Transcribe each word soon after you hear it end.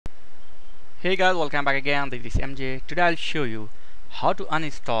Hey guys, welcome back again. This is MJ. Today I'll show you how to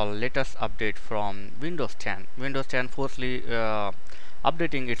uninstall latest update from Windows 10. Windows 10 forcefully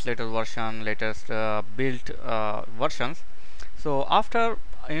updating its latest version, latest build versions. So after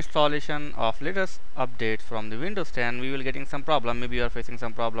installation of latest update from the Windows 10, we will getting some problem. Maybe you are facing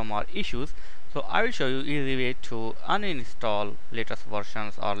some problem or issues. So I will show you easy way to uninstall latest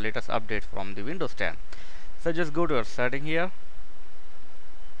versions or latest update from the Windows 10. So just go to your setting here.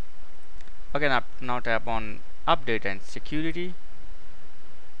 Okay, now tap on update and security.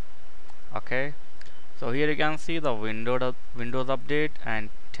 Okay, so here you can see the Windows update and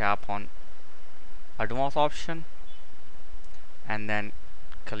tap on advanced option and then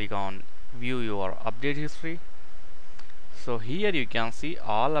click on view your update history. So here you can see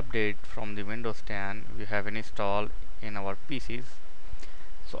all update from the Windows 10 we have installed in our PCs.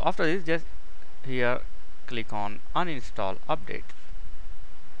 So after this, just here click on uninstall update.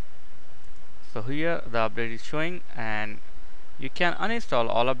 So here the update is showing, and you can uninstall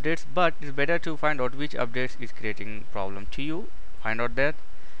all updates, but it's better to find out which updates is creating problem to you. Find out that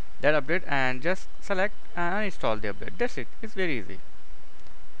update and just select and uninstall the update. That's it. It's very easy.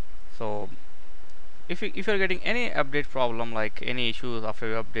 So if you're getting any update problem, like any issues after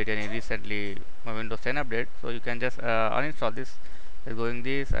you update any recently Windows 10 update, so you can just uninstall this by going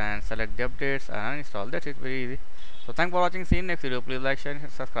this and select the updates and uninstall. That's it. Very easy. So thanks for watching. See you in next video. Please like, share and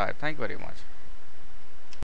subscribe. Thank you very much.